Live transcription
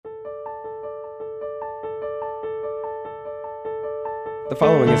The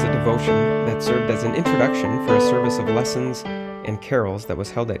following is a devotion that served as an introduction for a service of lessons and carols that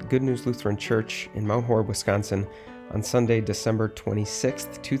was held at Good News Lutheran Church in Mount Horeb, Wisconsin on Sunday, December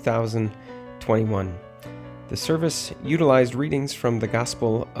 26th, 2021. The service utilized readings from the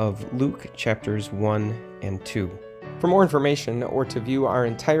Gospel of Luke, chapters 1 and 2. For more information or to view our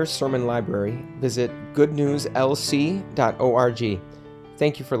entire sermon library, visit goodnewslc.org.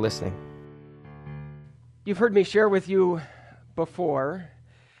 Thank you for listening. You've heard me share with you before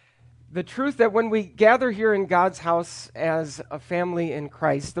the truth that when we gather here in God's house as a family in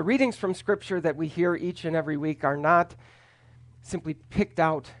Christ, the readings from Scripture that we hear each and every week are not simply picked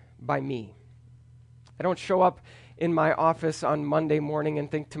out by me. I don't show up in my office on Monday morning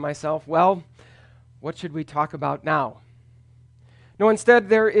and think to myself, well, what should we talk about now? No, instead,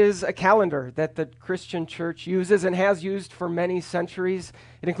 there is a calendar that the Christian church uses and has used for many centuries.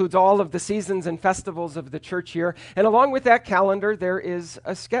 It includes all of the seasons and festivals of the church year. And along with that calendar, there is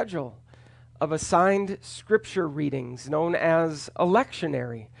a schedule of assigned scripture readings known as a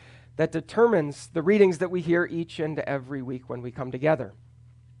lectionary that determines the readings that we hear each and every week when we come together.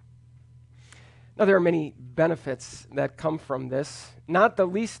 Now, there are many benefits that come from this, not the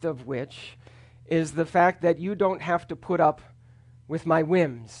least of which is the fact that you don't have to put up with my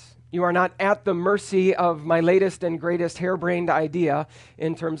whims. You are not at the mercy of my latest and greatest harebrained idea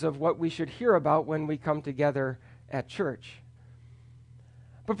in terms of what we should hear about when we come together at church.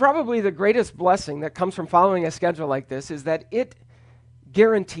 But probably the greatest blessing that comes from following a schedule like this is that it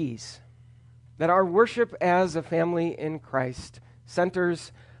guarantees that our worship as a family in Christ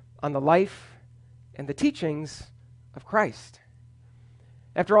centers on the life and the teachings of Christ.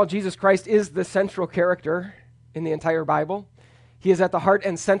 After all, Jesus Christ is the central character in the entire Bible. He is at the heart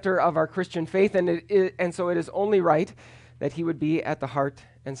and center of our Christian faith, and so it is only right that he would be at the heart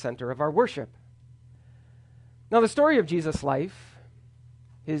and center of our worship. Now, the story of Jesus' life,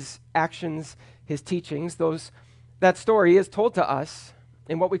 his actions, his teachings, that story is told to us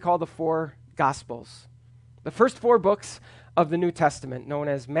in what we call the four Gospels, the first four books of the New Testament, known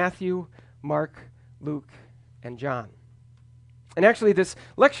as Matthew, Mark, Luke, and John. And actually, this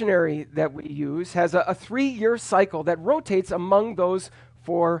lectionary that we use has a 3-year cycle that rotates among those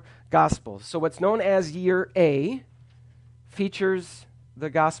four Gospels. So what's known as year A features the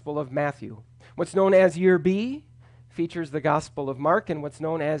Gospel of Matthew. What's known as year B features the Gospel of Mark, and what's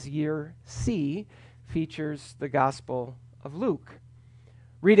known as year C features the Gospel of Luke.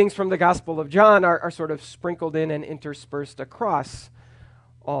 Readings from the Gospel of John are sort of sprinkled in and interspersed across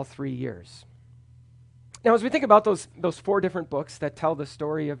all 3 years. Now, as we think about those four different books that tell the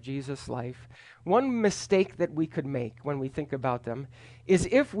story of Jesus' life, one mistake that we could make when we think about them is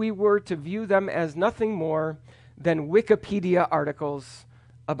if we were to view them as nothing more than Wikipedia articles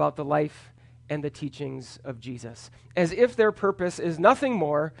about the life and the teachings of Jesus, as if their purpose is nothing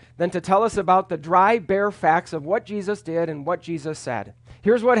more than to tell us about the dry, bare facts of what Jesus did and what Jesus said.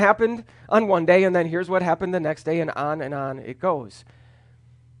 Here's what happened on one day, and then here's what happened the next day, and on it goes.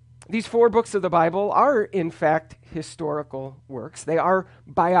 These four books of the Bible are, in fact, historical works. They are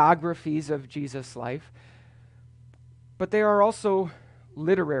biographies of Jesus' life, but they are also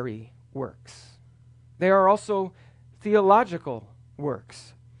literary works. They are also theological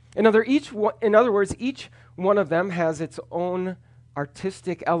works. In other words, each one of them has its own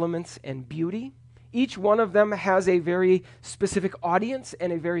artistic elements and beauty. Each one of them has a very specific audience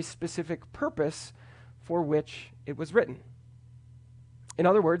and a very specific purpose for which it was written. In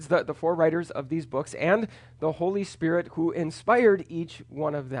other words, the four writers of these books and the Holy Spirit who inspired each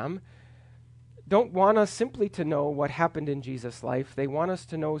one of them don't want us simply to know what happened in Jesus' life. They want us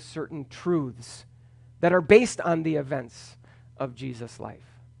to know certain truths that are based on the events of Jesus'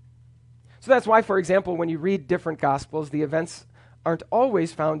 life. So that's why, for example, when you read different Gospels, the events aren't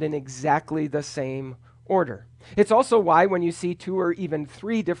always found in exactly the same order. It's also why when you see 2 or even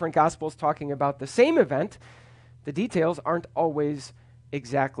 3 different Gospels talking about the same event, the details aren't always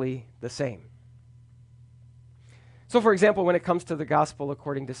exactly the same. So, for example, when it comes to the gospel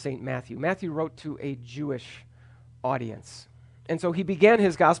according to St. Matthew, Matthew wrote to a Jewish audience. And so he began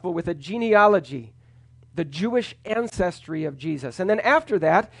his gospel with a genealogy, the Jewish ancestry of Jesus. And then after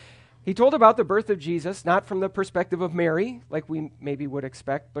that, he told about the birth of Jesus, not from the perspective of Mary, like we maybe would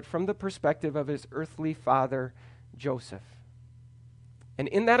expect, but from the perspective of his earthly father, Joseph. And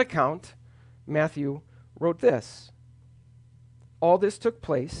in that account, Matthew wrote this: all this took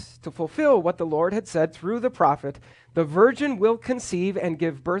place to fulfill what the Lord had said through the prophet, the virgin will conceive and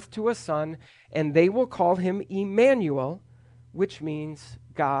give birth to a son, and they will call him Emmanuel, which means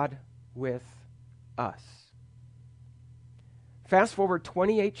God with us. Fast forward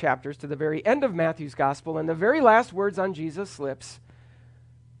 28 chapters to the very end of Matthew's gospel, and the very last words on Jesus' lips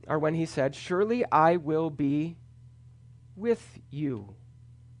are when he said, "Surely I will be with you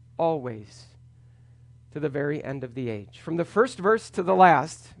always to the very end of the age." From the first verse to the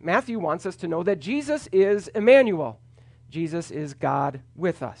last, Matthew wants us to know that Jesus is Emmanuel. Jesus is God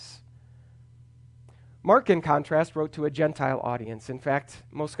with us. Mark, in contrast, wrote to a Gentile audience. In fact,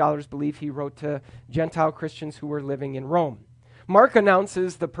 most scholars believe he wrote to Gentile Christians who were living in Rome. Mark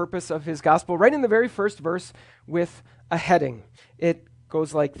announces the purpose of his gospel right in the very first verse with a heading. It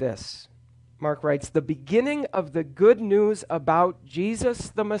goes like this. Mark writes, "The beginning of the good news about Jesus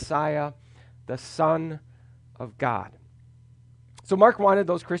the Messiah, the Son of God." So Mark wanted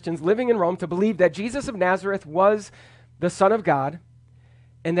those Christians living in Rome to believe that Jesus of Nazareth was the Son of God,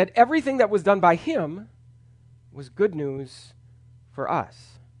 and that everything that was done by him was good news for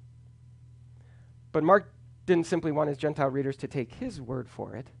us. But Mark didn't simply want his Gentile readers to take his word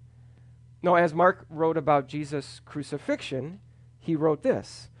for it. No, as Mark wrote about Jesus' crucifixion, he wrote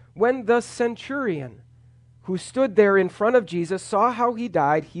this: "When the centurion who stood there in front of Jesus saw how he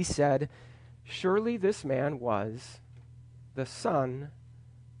died, he said, 'Surely this man was the Son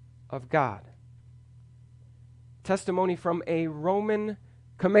of God.'" Testimony from a Roman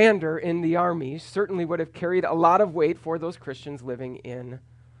commander in the army certainly would have carried a lot of weight for those Christians living in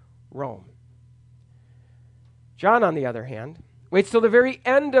Rome. John, on the other hand, waits till the very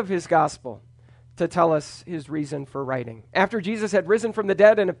end of his gospel to tell us his reason for writing. After Jesus had risen from the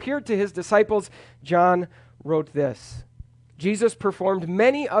dead and appeared to his disciples, John wrote this: "Jesus performed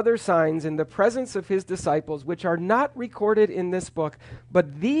many other signs in the presence of his disciples, which are not recorded in this book,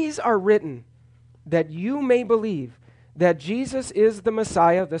 but these are written that you may believe that Jesus is the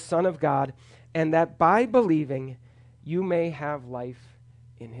Messiah, the Son of God, and that by believing you may have life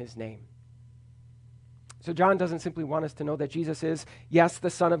in his name." So John doesn't simply want us to know that Jesus is, yes,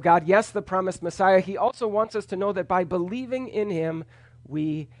 the Son of God, yes, the promised Messiah. He also wants us to know that by believing in him,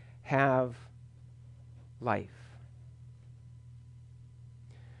 we have life.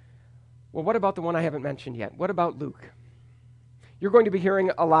 Well, what about the one I haven't mentioned yet? What about Luke? You're going to be hearing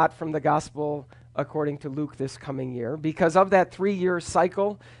a lot from the gospel according to Luke this coming year because of that 3-year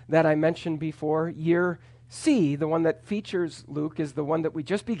cycle that I mentioned before. Year C, the one that features Luke, is the one that we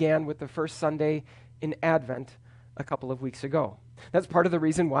just began with the first Sunday in Advent a couple of weeks ago. That's part of the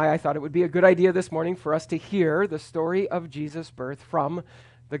reason why I thought it would be a good idea this morning for us to hear the story of Jesus' birth from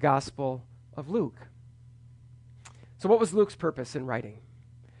the Gospel of Luke. So what was Luke's purpose in writing?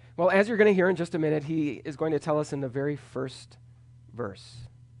 Well, as you're going to hear in just a minute, he is going to tell us in the very first verse.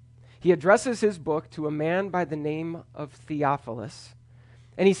 He addresses his book to a man by the name of Theophilus,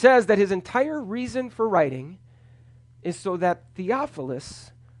 and he says that his entire reason for writing is so that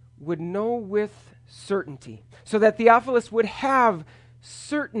Theophilus would know with certainty, so that Theophilus would have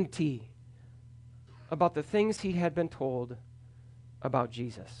certainty about the things he had been told about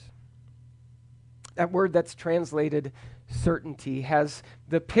Jesus. That word that's translated certainty has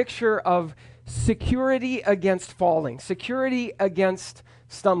the picture of security against falling, security against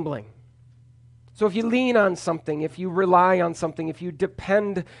stumbling. So if you lean on something, if you rely on something, if you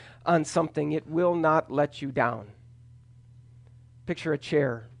depend on something, it will not let you down. Picture a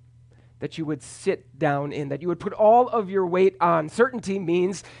chair that you would sit down in, that you would put all of your weight on. Certainty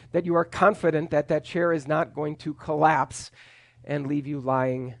means that you are confident that that chair is not going to collapse and leave you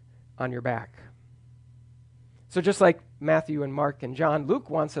lying on your back. So just like Matthew and Mark and John, Luke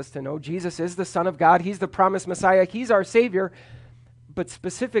wants us to know Jesus is the Son of God. He's the promised Messiah. He's our Savior. But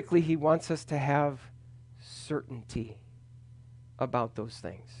specifically, he wants us to have certainty about those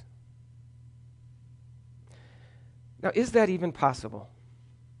things. Now, is that even possible?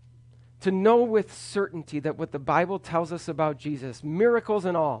 To know with certainty that what the Bible tells us about Jesus, miracles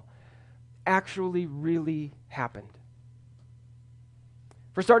and all, actually really happened.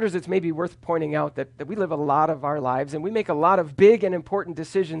 For starters, it's maybe worth pointing out that we live a lot of our lives and we make a lot of big and important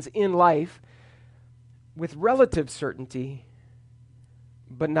decisions in life with relative certainty,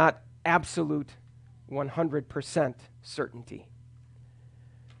 but not absolute 100% certainty.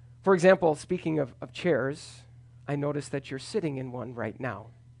 For example, speaking of chairs, I noticed that you're sitting in one right now.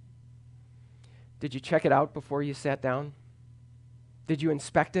 Did you check it out before you sat down? Did you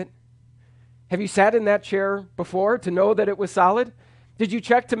inspect it? Have you sat in that chair before to know that it was solid? Did you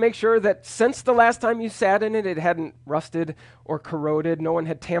check to make sure that since the last time you sat in it, it hadn't rusted or corroded, no one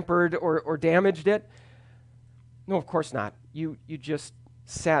had tampered or damaged it? No, of course not. You just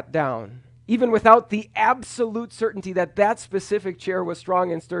sat down, even without the absolute certainty that that specific chair was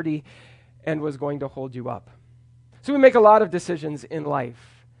strong and sturdy and was going to hold you up. So we make a lot of decisions in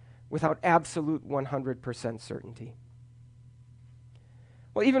life without absolute 100% certainty.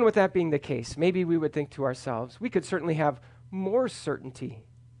 Well, even with that being the case, maybe we would think to ourselves, we could certainly have more certainty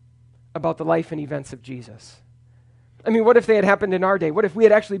about the life and events of Jesus? I mean, what if they had happened in our day? What if we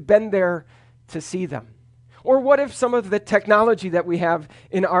had actually been there to see them? Or what if some of the technology that we have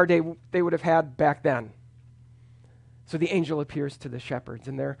in our day, they would have had back then? So the angel appears to the shepherds,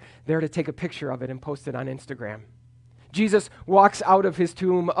 and they're there to take a picture of it and post it on Instagram. Jesus walks out of his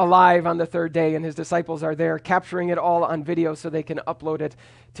tomb alive on the third day, and his disciples are there capturing it all on video so they can upload it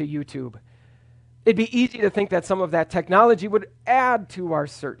to YouTube. It'd be easy to think that some of that technology would add to our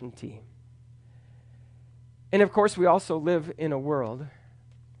certainty. And of course, we also live in a world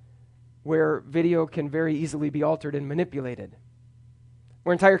where video can very easily be altered and manipulated,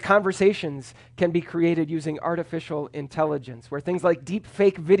 where entire conversations can be created using artificial intelligence, where things like deep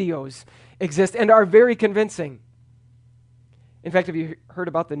fake videos exist and are very convincing. In fact, have you heard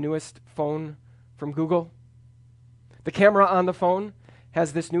about the newest phone from Google? The camera on the phone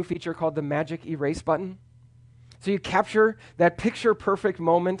has this new feature called the magic erase button. So you capture that picture-perfect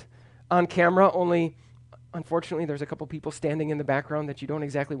moment on camera, only unfortunately there's a couple people standing in the background that you don't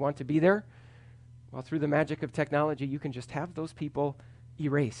exactly want to be there. Well, through the magic of technology, you can just have those people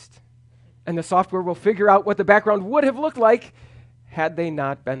erased. And the software will figure out what the background would have looked like had they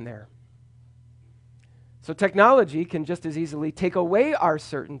not been there. So technology can just as easily take away our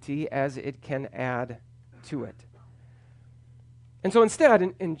certainty as it can add to it. And so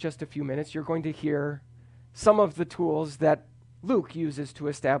instead, in just a few minutes, you're going to hear some of the tools that Luke uses to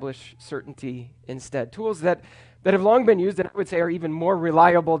establish certainty instead. Tools that have long been used and I would say are even more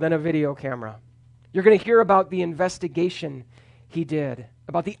reliable than a video camera. You're going to hear about the investigation he did,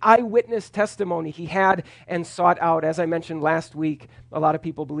 about the eyewitness testimony he had and sought out. As I mentioned last week, a lot of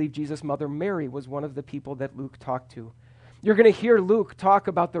people believe Jesus' mother Mary was one of the people that Luke talked to. You're going to hear Luke talk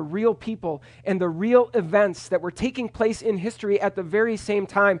about the real people and the real events that were taking place in history at the very same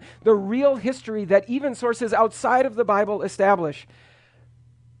time, the real history that even sources outside of the Bible establish.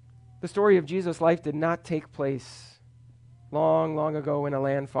 The story of Jesus' life did not take place long, long ago in a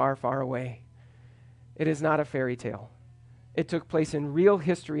land far, far away. It is not a fairy tale. It took place in real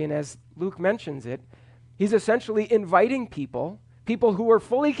history, and as Luke mentions it, he's essentially inviting people who are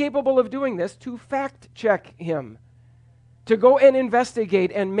fully capable of doing this, to fact-check him, to go and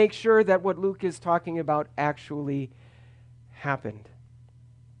investigate and make sure that what Luke is talking about actually happened.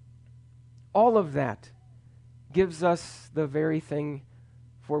 All of that gives us the very thing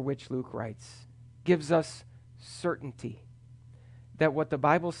for which Luke writes, gives us certainty that what the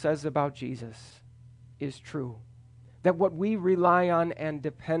Bible says about Jesus is true, that what we rely on and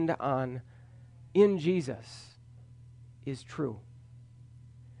depend on in Jesus is true.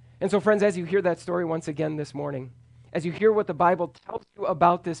 And so, friends, as you hear that story once again this morning, as you hear what the Bible tells you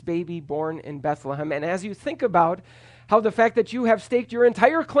about this baby born in Bethlehem, and as you think about how the fact that you have staked your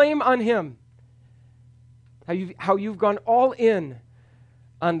entire claim on him, how you've gone all in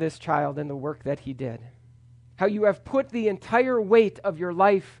on this child and the work that he did, how you have put the entire weight of your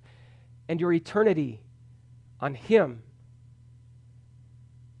life and your eternity on him,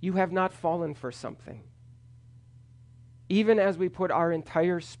 you have not fallen for something. Even as we put our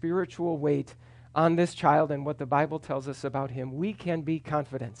entire spiritual weight on this child and what the Bible tells us about him, we can be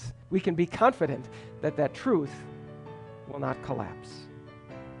confident. We can be confident that that truth will not collapse.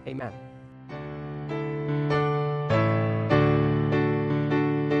 Amen.